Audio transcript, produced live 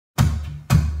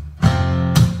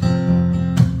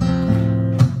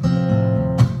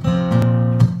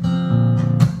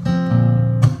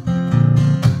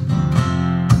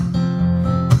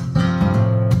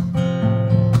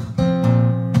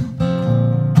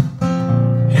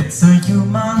It's a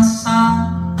human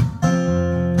sign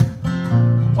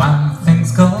when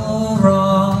things go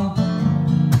wrong,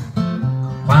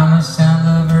 when the sound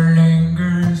of her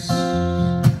lingers,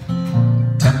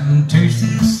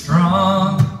 temptation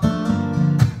strong,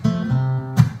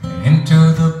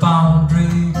 into the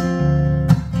boundary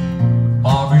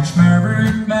of each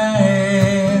married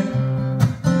man.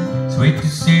 Sweet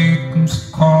deceit comes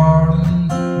calling,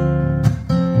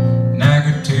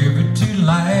 negativity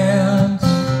lands.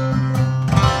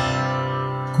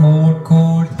 Cold,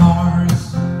 cold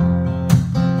hearts,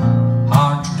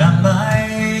 hearts done by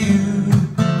you.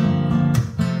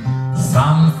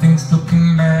 Something's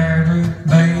looking better,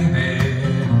 baby,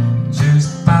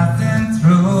 just passing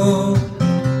through.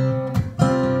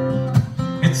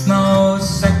 It's no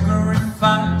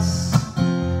sacrifice,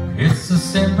 it's a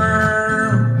simple.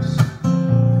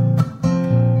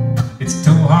 It's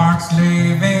two hearts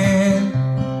living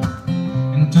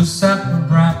into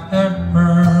separate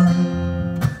birth.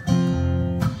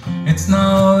 It's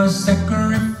no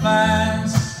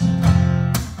sacrifice,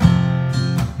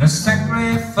 no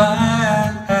sacrifice.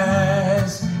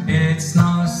 It's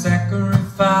no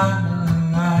sacrifice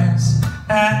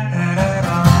at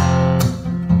all.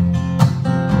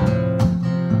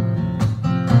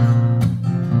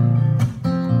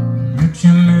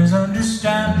 Mutual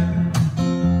misunderstanding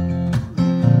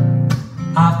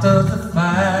after the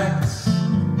facts,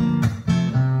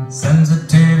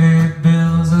 sensitivity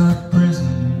builds a prison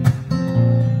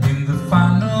in the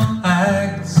final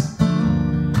acts.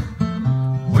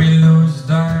 We lose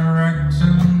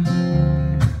direction,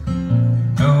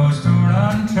 no stone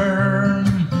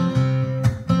unturned,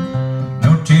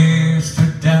 no tears to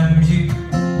damn you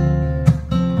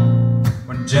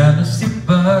when jealousy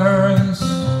burns.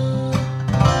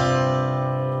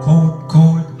 Cold,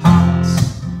 cold hearts,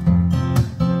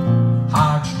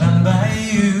 hearts done by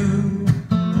you.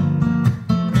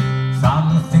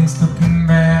 Something's looking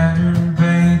better,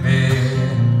 baby,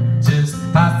 just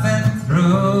passing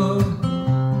through.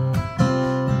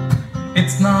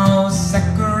 It's no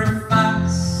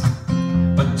sacrifice,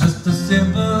 but just a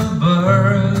simple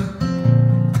birth.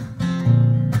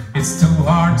 It's two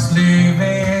hearts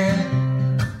living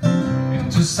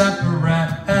into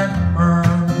separate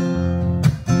worlds.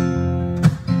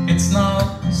 It's no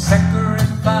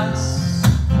sacrifice,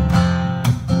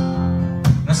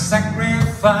 no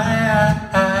sacrifice.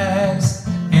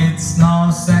 It's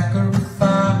no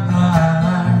sacrifice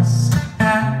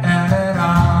at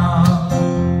all.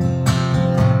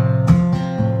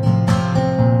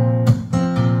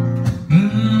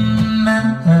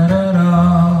 At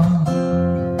all.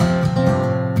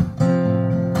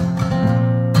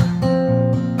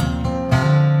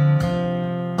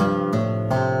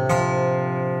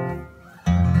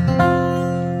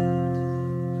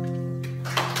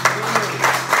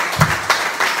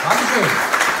 Dankeschön.